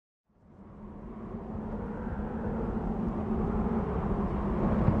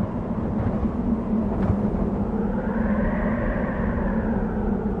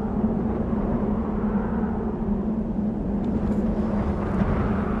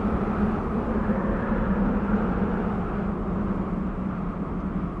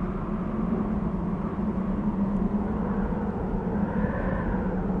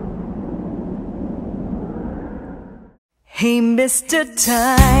Hey, Mr.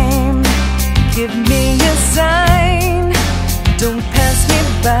 Time, give me a sign. Don't pass me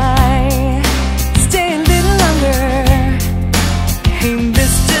by. Stay a little longer. Hey,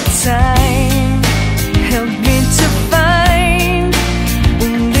 Mr. Time, help me to find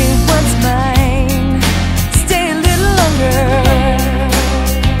only what's mine. Stay a little longer.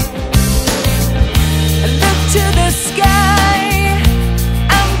 I look to the sky.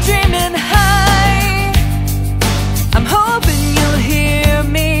 I'm dreaming high. I'm hoping you'll hear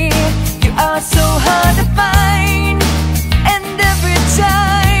me. You are so hard to find. And every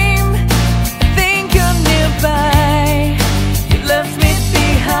time I think you're nearby, you left me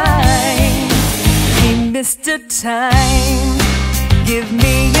behind. Hey, Mr. Time, give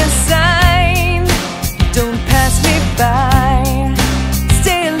me a sign. Don't pass me by.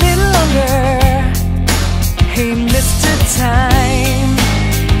 Stay a little longer. Hey, Mr. Time,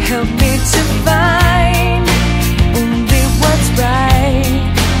 help me to find only what's right.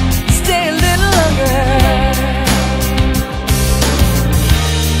 Stay a little longer.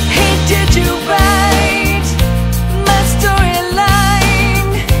 Hey, did you write my storyline?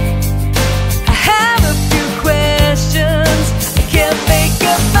 I have a few questions. I can't make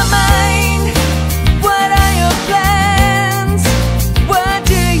up my mind. What are your plans? What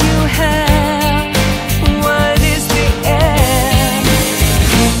do you have? What is the end?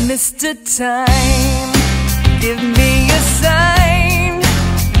 Hey, Mr. Time, give me a sign.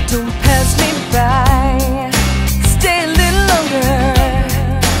 Don't pass me by. Stay a little longer.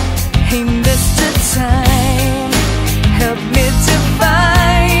 Hey, Mr. Time, help me to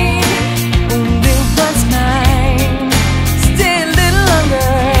find only what's mine. Stay a little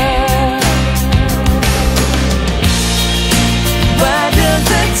longer. Why does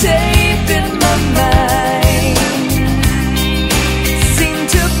the tape in my mind seem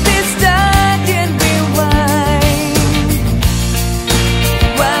to be stuck in rewind?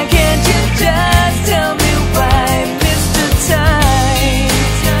 Why can't you just tell me why, Mr. Time?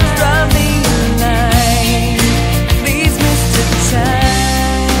 Draw me a line, please, Mr. Time.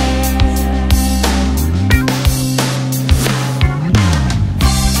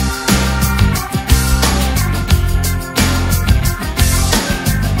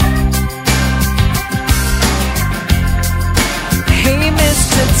 Hey,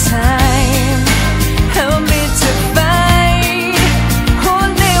 Mr. Time, help me to find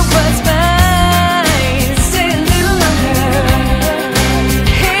only what's mine. Stay a little longer.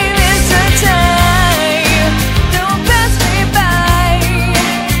 Hey, Mr. Time, don't pass me by.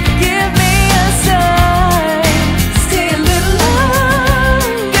 Give me a sign. Stay a little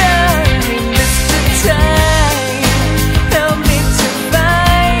longer. Hey, Mr. Time, help me to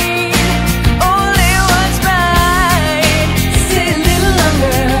find only what's mine. Stay a little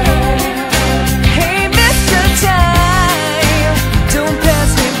longer. Hey, Mr. Time, don't pass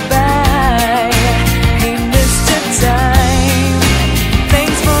me by. Hey, Mr. Time,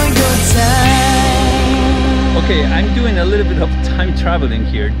 thanks for your time. Okay, I'm doing a little bit of time traveling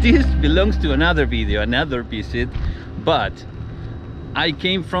here. This belongs to another video, another visit, but I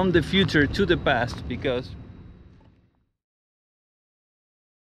came from the future to the past because